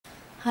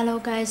Hello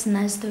guys,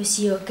 nice to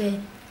see you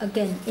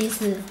again.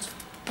 It's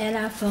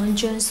Ella from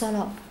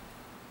jordansole.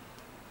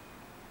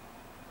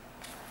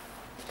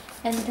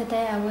 And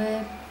today I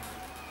will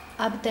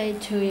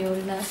update to you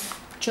the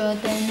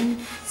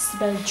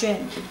jordansole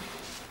dream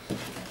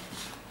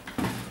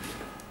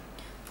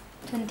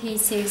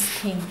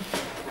 2016.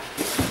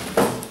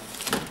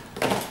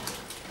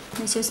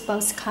 The shoes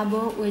box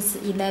cover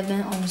with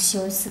 11 on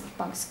shoes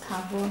box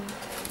cover.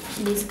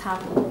 This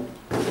cover.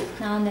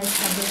 Now let's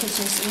have a look at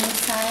shoes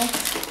inside.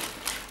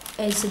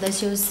 It's the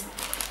shoes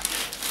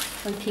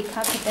we pick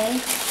up today.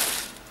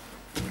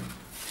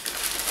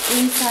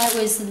 Inside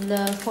with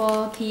the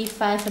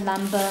 45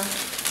 number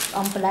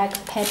on black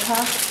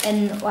paper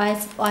and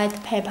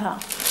white paper.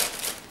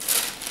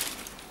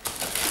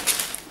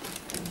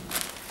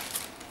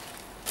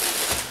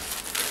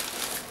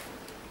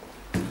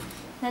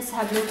 Let's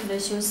have a look at the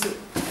shoes.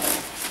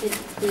 It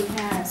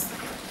depends.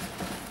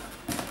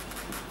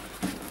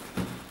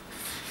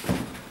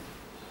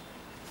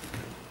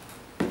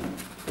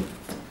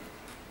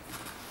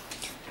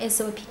 It's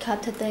a pick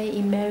up today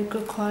in very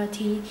good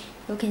quality.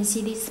 You can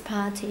see this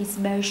part is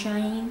very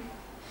shiny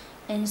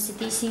and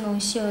stitching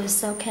on shoes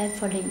so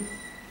carefully.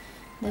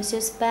 The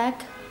shoes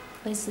back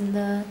with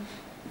the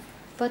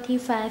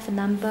 45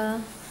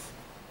 number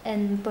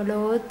and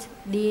blue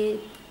blue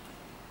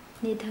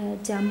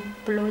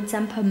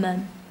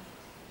jumperman.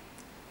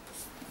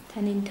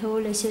 Turning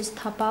to the shoes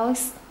top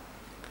box.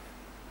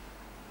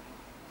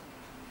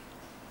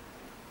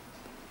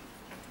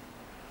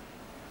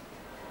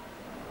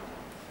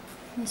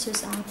 This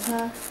is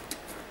upper.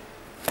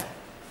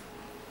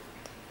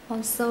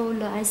 Also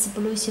the ice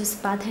blue shoes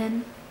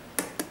button.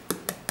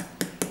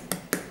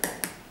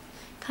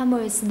 Come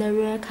with the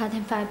real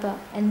cotton fiber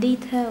and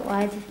little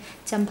white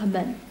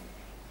jumperman.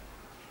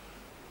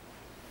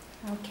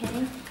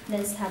 Okay,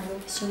 let's have a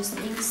look at shoes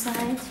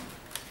inside.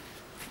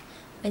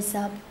 With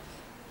a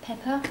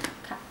paper.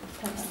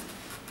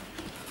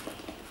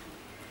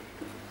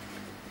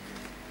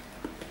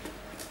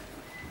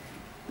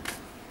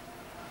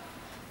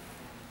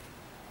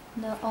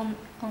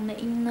 On the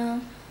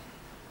inner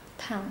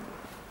tongue.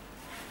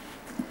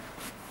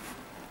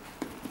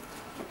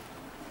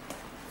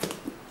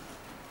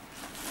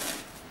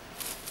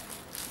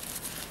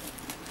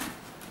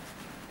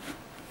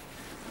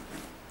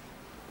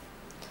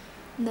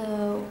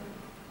 The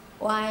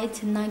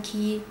white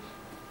Nike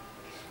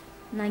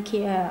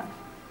Air,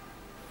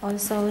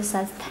 also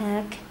size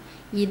tag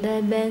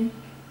 11.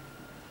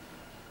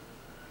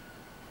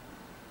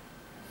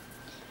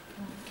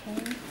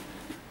 Okay.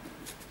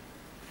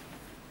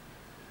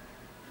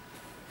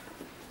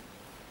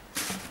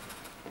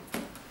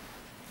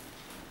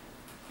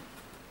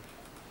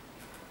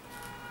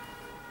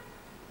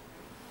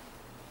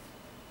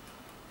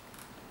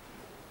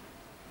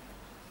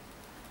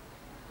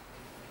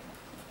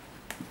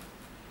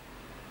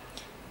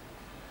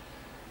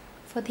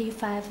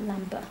 .45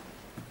 number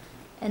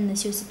and the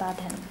shoes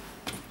button.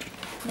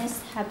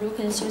 Let's have a look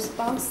at the shoes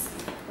box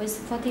with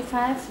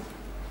 45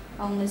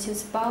 on the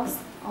shoes box.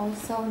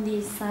 Also,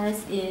 this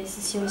size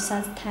is shoe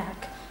size tag.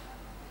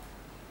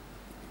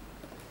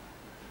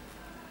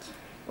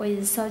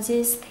 With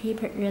soldiers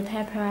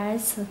retail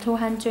price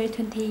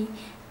 220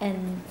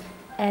 and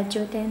Air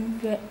Jordan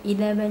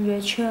 11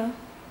 retro.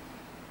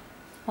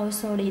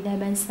 Also the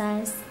 11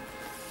 size.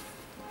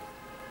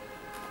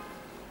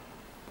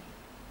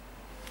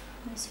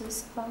 The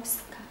shoes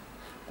box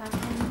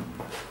button.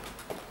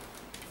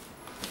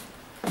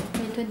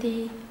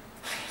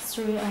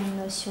 23 on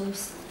the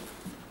shoes.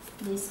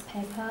 This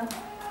paper.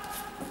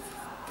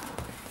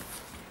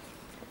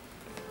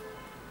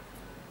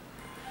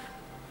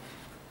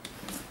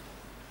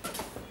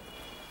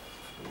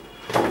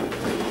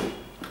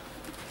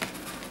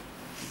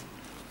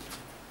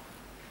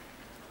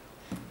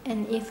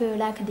 And if you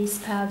like this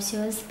pair of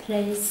shoes,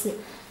 please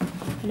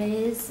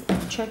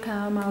check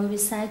out my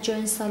website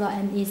jordansole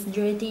and it's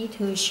ready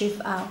to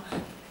ship out.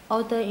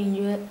 Order in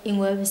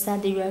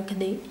website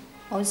directly.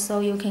 Also,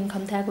 you can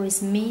contact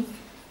with me.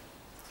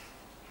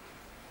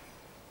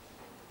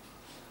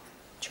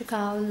 Check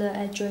out the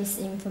address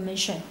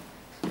information.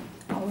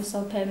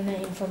 Also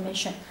payment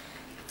information.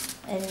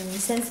 And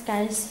thanks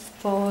guys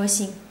for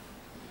watching.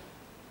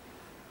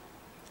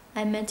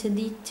 I made a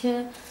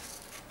little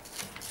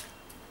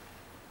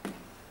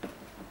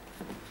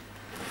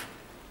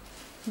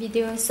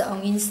videos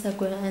on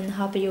Instagram and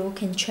hope you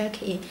can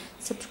check it.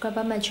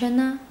 Subscribe my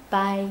channel.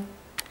 Bye.